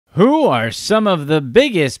Who are some of the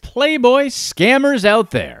biggest Playboy scammers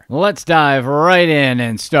out there? Let's dive right in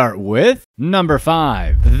and start with number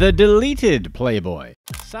 5, the Deleted Playboy.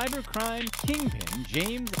 Cybercrime kingpin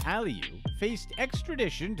James Aliu faced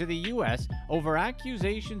extradition to the U.S. over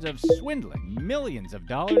accusations of swindling millions of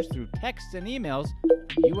dollars through texts and emails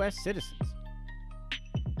from U.S. citizens.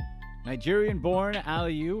 Nigerian-born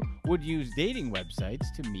Aliu would use dating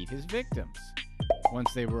websites to meet his victims.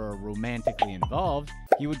 Once they were romantically involved,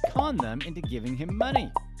 he would con them into giving him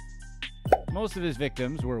money. Most of his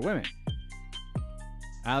victims were women.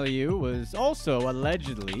 Aliu was also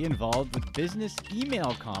allegedly involved with business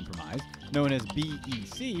email compromise, known as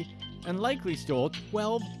BEC, and likely stole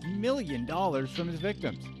 $12 million from his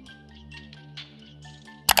victims.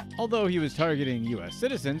 Although he was targeting U.S.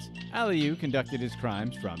 citizens, Aliu conducted his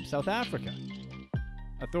crimes from South Africa.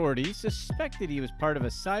 Authorities suspected he was part of a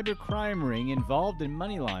cybercrime ring involved in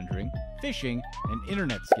money laundering, phishing, and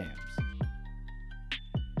internet scams.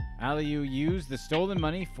 Aliu used the stolen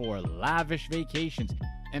money for lavish vacations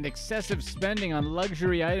and excessive spending on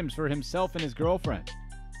luxury items for himself and his girlfriend.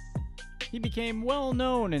 He became well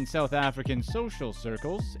known in South African social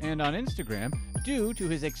circles and on Instagram due to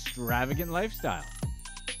his extravagant lifestyle.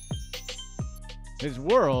 His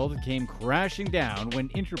world came crashing down when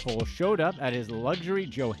Interpol showed up at his luxury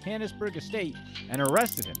Johannesburg estate and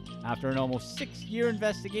arrested him after an almost 6-year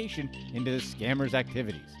investigation into the scammer's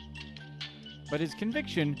activities. But his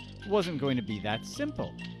conviction wasn't going to be that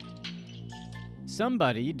simple.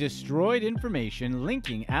 Somebody destroyed information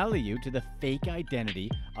linking Aliu to the fake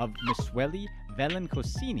identity of Msweli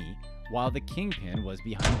Velenkosini while the kingpin was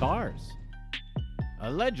behind bars.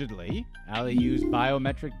 Allegedly, Aliu's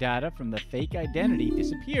biometric data from the fake identity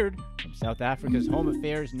disappeared from South Africa's Home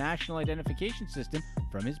Affairs National Identification System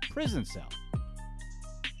from his prison cell.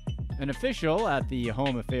 An official at the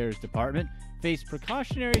Home Affairs Department faced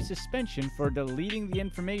precautionary suspension for deleting the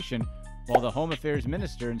information, while the Home Affairs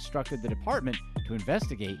Minister instructed the department to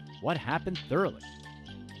investigate what happened thoroughly.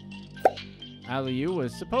 Aliu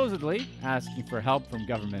was supposedly asking for help from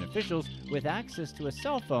government officials with access to a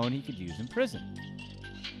cell phone he could use in prison.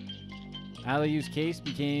 Aliu's case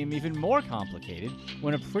became even more complicated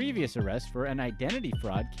when a previous arrest for an identity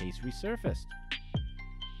fraud case resurfaced.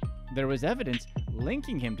 There was evidence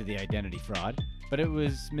linking him to the identity fraud, but it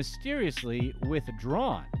was mysteriously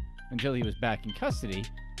withdrawn until he was back in custody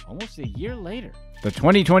almost a year later. The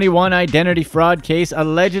 2021 identity fraud case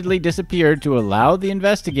allegedly disappeared to allow the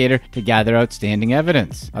investigator to gather outstanding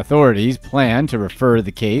evidence. Authorities plan to refer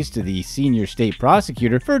the case to the senior state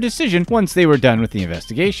prosecutor for a decision once they were done with the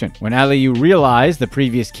investigation. When Aliu realized the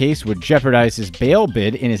previous case would jeopardize his bail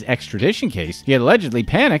bid in his extradition case, he allegedly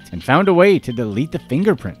panicked and found a way to delete the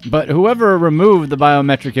fingerprint. But whoever removed the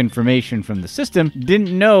biometric information from the system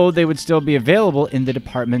didn't know they would still be available in the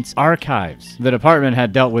department's archives. The department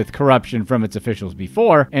had dealt with corruption from its officials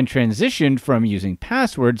before and transitioned from using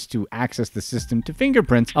passwords to access the system to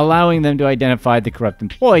fingerprints, allowing them to identify the corrupt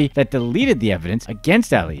employee that deleted the evidence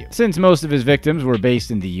against Aliu. Since most of his victims were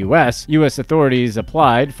based in the U.S. authorities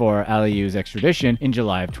applied for Aliu's extradition in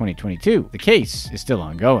July of 2022. The case is still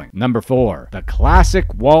ongoing. Number 4, the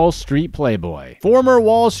classic Wall Street Playboy. Former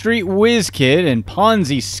Wall Street whiz-kid and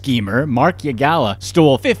Ponzi schemer Mark Yagalla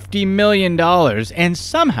stole $50 million and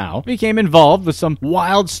somehow became involved with some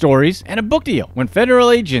wild stories and a book deal. When federal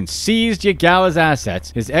agents seized Yagalla's assets,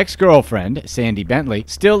 his ex-girlfriend, Sandy Bentley,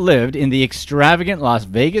 still lived in the extravagant Las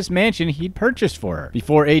Vegas mansion he'd purchased for her.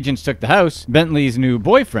 Before agents took the house, Bentley's new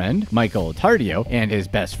boyfriend, Michael Tardio, and his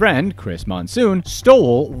best friend, Chris Monsoon,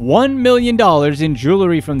 stole $1 million in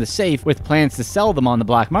jewelry from the safe with plans to sell them on the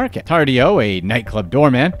black market. Tardio, a nightclub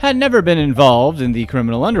doorman, had never been involved in the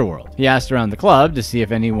criminal underworld. He asked around the club to see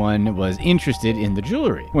if anyone was interested in the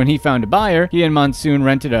jewelry. When he found a buyer, he and Monsoon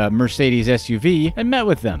rented a Mercedes SUV and met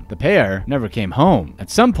with them. The pair never came home. At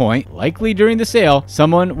some point, likely during the sale,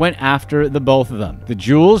 someone went after the both of them. The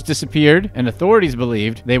jewels disappeared, and authorities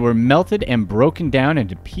believed they were melted and broken down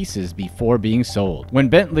into pieces before being sold. When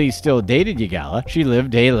Bentley still dated Yagalla, she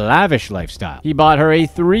lived a lavish lifestyle. He bought her a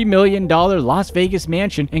 $3 million Las Vegas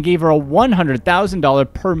mansion and gave her a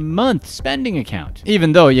 $100,000 per month spending account.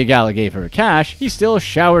 Even though Yagalla gave her cash, he still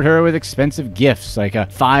showered her with expensive gifts like a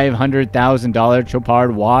 $500,000 Chopard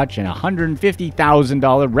card watch and a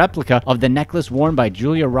 $150,000 replica of the necklace worn by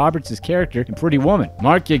Julia Roberts' character in Pretty Woman.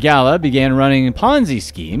 Mark Yagalla began running Ponzi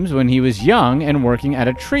schemes when he was young and working at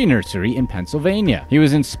a tree nursery in Pennsylvania. He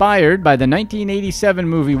was inspired by the 1987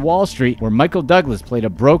 movie Wall Street, where Michael Douglas played a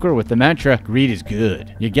broker with the mantra, "Greed is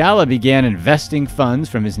good." Yagalla began investing funds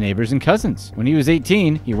from his neighbors and cousins. When he was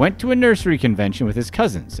 18, he went to a nursery convention with his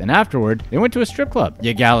cousins, and afterward, they went to a strip club.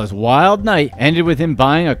 Yagalla's wild night ended with him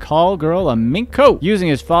buying a call girl a mink coat using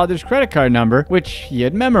his father's credit card number, which he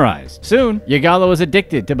had memorized. Soon, Yagalla was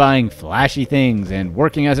addicted to buying flashy things and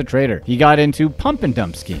working as a trader. He got into pump and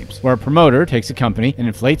dump schemes, where a promoter takes a company and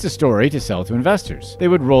inflates a story to sell to investors. They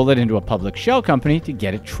would roll it into a public shell company to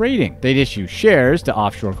get it trading. They'd issue shares to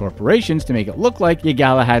offshore corporations to make it look like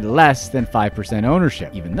Yagalla had less than 5%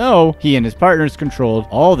 ownership, even though he and his partners controlled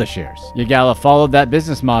all the shares. Yagalla followed that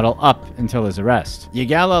business model up until his arrest.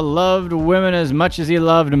 Yagalla loved women as much as he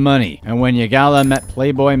loved money, and when Yagalla met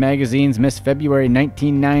Playboy magazine's Miss February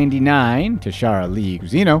 1999, Tashara Lee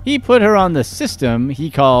Cusino, he put her on the system he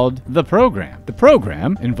called the program. The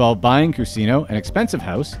program involved buying Cusino an expensive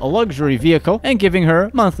house, a luxury vehicle, and giving her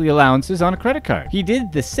monthly allowances on a credit card. He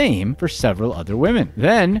did the same for several other women.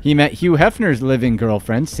 Then he met Hugh Hefner's living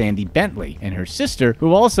girlfriend, Sandy Bentley, and her sister,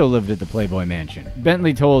 who also lived at the Playboy mansion.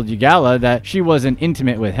 Bentley told Yagalla that she wasn't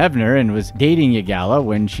intimate with Hefner and was dating Yagalla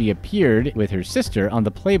when she appeared with her sister on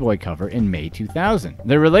the Playboy cover in May 2000.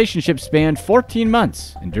 Their relationship spanned 14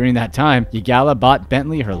 months, and during that time, Yagalla bought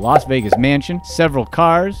Bentley her Las Vegas mansion, several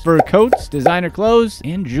cars, fur coats, designer clothes,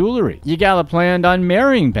 and jewelry. Yagalla planned on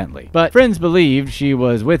marrying Bentley, but friends believed she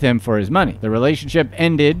was with him for his money. The relationship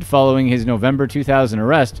ended following his November 2000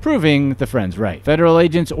 arrest, proving the friends right. Federal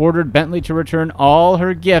agents ordered Bentley to return all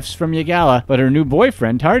her gifts from Yagalla, but her new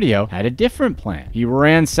boyfriend, Tardio, had a different plan. He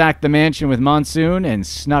ransacked the mansion with Monsoon and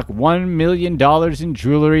snuck $1 million in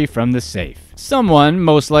jewelry from the safe. Someone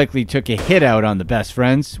most likely took a hit out on the best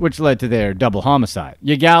friends, which led to their double homicide.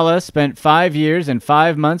 Yagalla spent 5 years and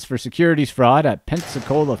 5 months for securities fraud at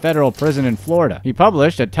Pensacola Federal Prison in Florida. He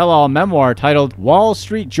published a tell-all memoir titled Wall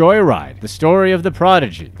Street Joyride, the story of the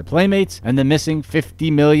prodigy, the playmates, and the missing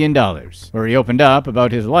 $50 million, where he opened up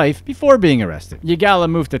about his life before being arrested. Yagalla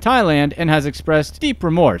moved to Thailand and has expressed deep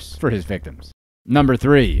remorse for his victims. Number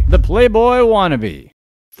 3. The Playboy Wannabe.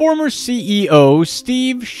 Former CEO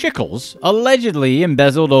Steve Shickles allegedly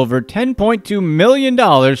embezzled over $10.2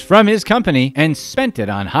 million from his company and spent it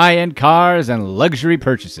on high-end cars and luxury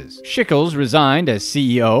purchases. Shickles resigned as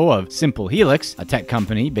CEO of Simple Helix, a tech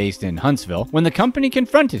company based in Huntsville, when the company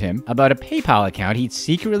confronted him about a PayPal account he'd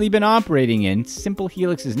secretly been operating in Simple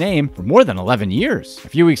Helix's name for more than 11 years. A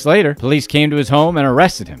few weeks later, police came to his home and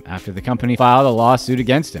arrested him after the company filed a lawsuit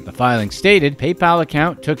against him. The filing stated PayPal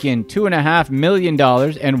account took in $2.5 million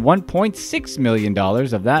and $1.6 million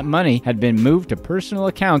of that money had been moved to personal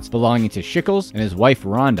accounts belonging to Shickles and his wife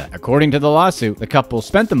Rhonda. According to the lawsuit, the couple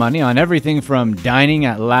spent the money on everything from dining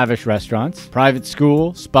at lavish restaurants, private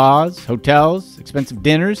school, spas, hotels, expensive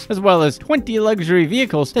dinners, as well as 20 luxury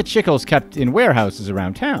vehicles that Shickles kept in warehouses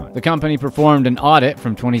around town. The company performed an audit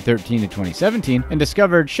from 2013 to 2017 and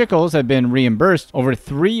discovered Shickles had been reimbursed over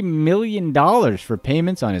 $3 million for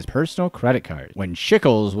payments on his personal credit card. When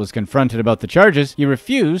Shickles was confronted about the charges, he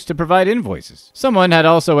refused to provide invoices. Someone had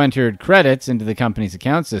also entered credits into the company's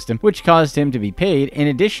account system, which caused him to be paid an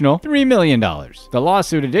additional $3 million. The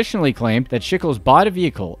lawsuit additionally claimed that Shickles bought a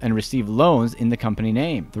vehicle and received loans in the company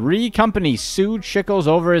name. 3 companies sued Shickles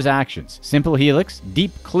over his actions: Simple Helix,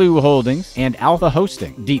 Deep Clue Holdings, and Alpha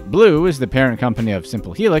Hosting. Deep Blue is the parent company of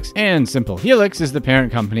Simple Helix, and Simple Helix is the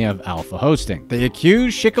parent company of Alpha Hosting. They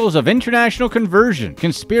accused Shickles of international conversion,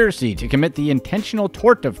 conspiracy to commit the intentional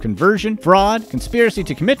tort of conversion, fraud, conspiracy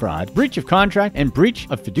to commit fraud, breach of contract, and breach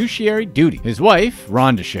of fiduciary duty. His wife,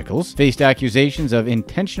 Rhonda Shickles, faced accusations of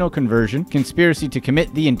intentional conversion, conspiracy to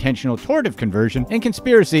commit the intentional tort of conversion, and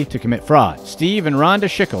conspiracy to commit fraud. Steve and Rhonda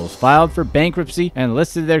Shickles filed for bankruptcy and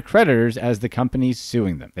listed their creditors as the companies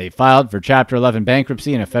suing them. They filed for Chapter 11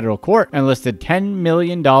 bankruptcy in a federal court and listed $10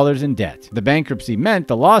 million in debt. The bankruptcy meant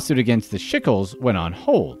the lawsuit against the Shickles went on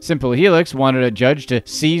hold. Simple Helix wanted a judge to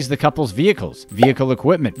seize the couple's vehicles, vehicle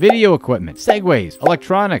equipment, video equipment, segways,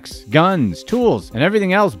 electronics, guns, tools, and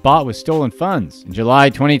everything else bought with stolen funds. In July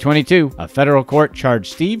 2022, a federal court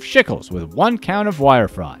charged Steve Shickles with 1 count of wire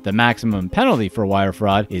fraud. The maximum penalty for wire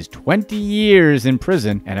fraud is 20 years in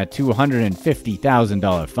prison and a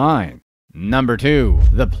 $250,000 fine. Number 2.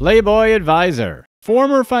 The Playboy Advisor.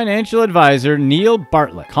 Former financial advisor Neil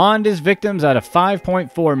Bartlett conned his victims out of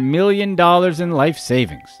 $5.4 million in life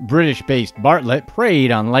savings. British-based Bartlett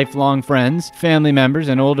preyed on lifelong friends, family members,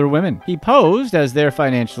 and older women. He posed as their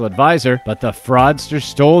financial advisor, but the fraudster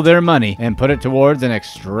stole their money and put it towards an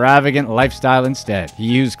extravagant lifestyle instead. He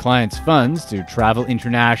used clients' funds to travel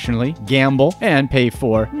internationally, gamble, and pay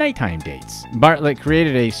for nighttime dates. Bartlett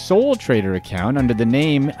created a sole trader account under the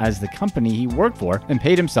name as the company he worked for and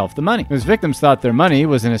paid himself the money. His victims thought their money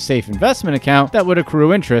was in a safe investment account that would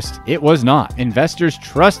accrue interest. It was not. Investors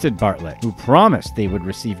trusted Bartlett, who promised they would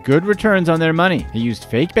receive good returns on their money. He used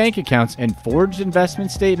fake bank accounts and forged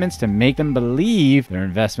investment statements to make them believe their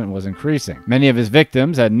investment was increasing. Many of his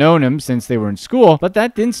victims had known him since they were in school, but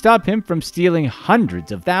that didn't stop him from stealing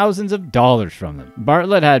hundreds of thousands of dollars from them.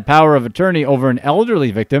 Bartlett had power of attorney over an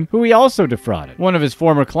elderly victim who he also defrauded. One of his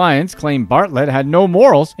former clients claimed Bartlett had no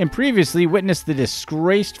morals and previously witnessed the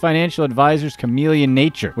disgraced financial advisor's chameleon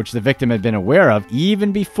nature, which the victim had been aware of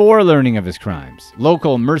even before learning of his crimes.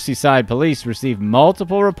 Local Merseyside police received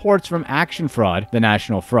multiple reports from Action Fraud, the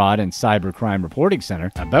National Fraud and Cybercrime Reporting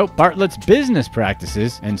Center, about Bartlett's business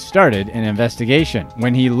practices and started an investigation.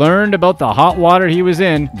 When he learned about the hot water he was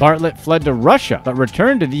in, Bartlett fled to Russia but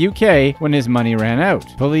returned to the UK when his money ran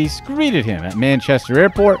out. Police greeted him at Manchester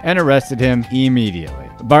Airport and arrested him immediately.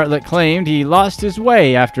 Bartlett claimed he lost his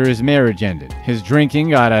way after his marriage ended. His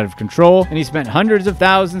drinking got out of control, and he spent hundreds of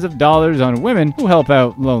thousands of dollars on women who help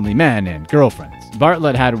out lonely men and girlfriends.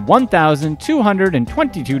 Bartlett had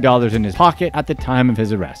 $1,222 in his pocket at the time of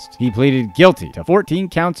his arrest. He pleaded guilty to 14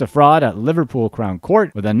 counts of fraud at Liverpool Crown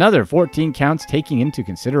Court, with another 14 counts taken into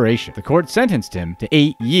consideration. The court sentenced him to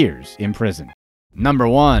 8 years in prison. Number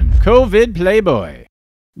 1. COVID Playboy.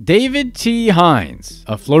 David T. Hines,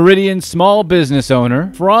 a Floridian small business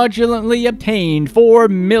owner, fraudulently obtained $4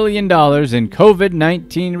 million in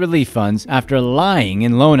COVID-19 relief funds after lying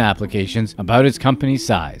in loan applications about his company's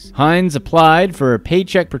size. Hines applied for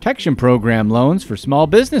Paycheck Protection Program loans for small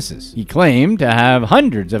businesses. He claimed to have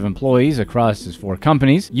hundreds of employees across his 4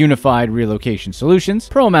 companies: Unified Relocation Solutions,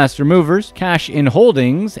 ProMaster Movers, Cash In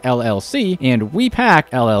Holdings, LLC, and WePack,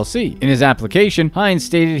 LLC. In his application, Hines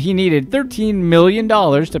stated he needed $13 million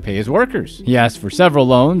to pay his workers. He asked for several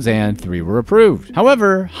loans and 3 were approved.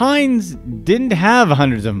 However, Hines didn't have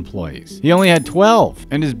hundreds of employees. He only had 12,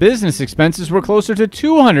 and his business expenses were closer to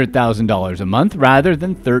 $200,000 a month rather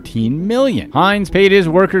than $13 million. Hines paid his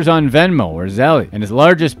workers on Venmo or Zelle, and his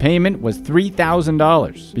largest payment was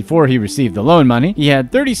 $3,000. Before he received the loan money, he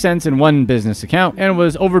had 30 cents in one business account and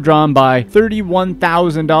was overdrawn by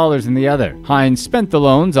 $31,000 in the other. Hines spent the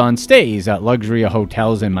loans on stays at luxury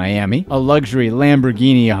hotels in Miami, a luxury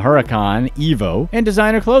Lamborghini Huracan Evo, and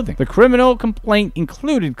designer clothing. The criminal complaint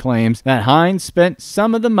included claims that Hines spent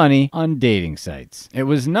some of the money on dating sites. It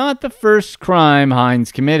was not the first crime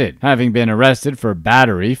Hines committed, having been arrested for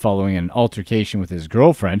battery following an altercation with his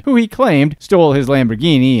girlfriend, who he claimed stole his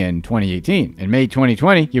Lamborghini in 2018. In May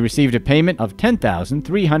 2020, he received a payment of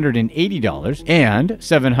 $10,380 and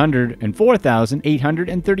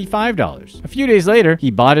 $704,835. A few days later,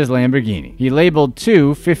 he bought his Lamborghini. He labeled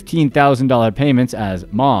 2 $15,000 payments as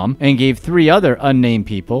mom and gave 3 other unnamed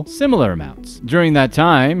people similar amounts. During that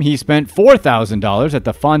time, he spent $4,000 at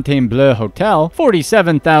the Fontainebleau Hotel,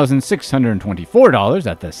 $47,624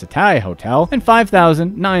 at the Setai Hotel, and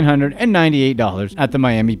 $5,998 at the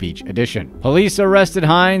Miami Beach Edition. Police arrested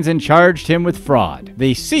Hines and charged him with fraud.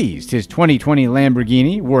 They seized his 2020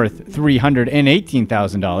 Lamborghini worth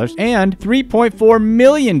 $318,000 and $3.4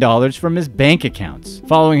 million from his bank accounts.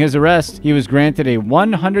 Following his arrest, he was granted a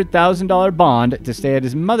 $100,000 bond to stay at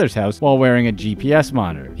his mother's house while wearing a GPS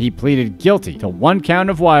monitor. He pleaded guilty to 1 count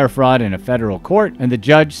of wire fraud in a federal court, and the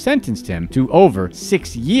judge sentenced him to over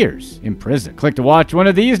 6 years in prison. Click to watch one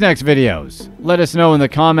of these next videos. Let us know in the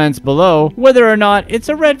comments below whether or not it's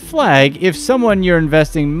a red flag if someone you're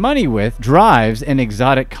investing money with drives an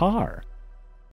exotic car.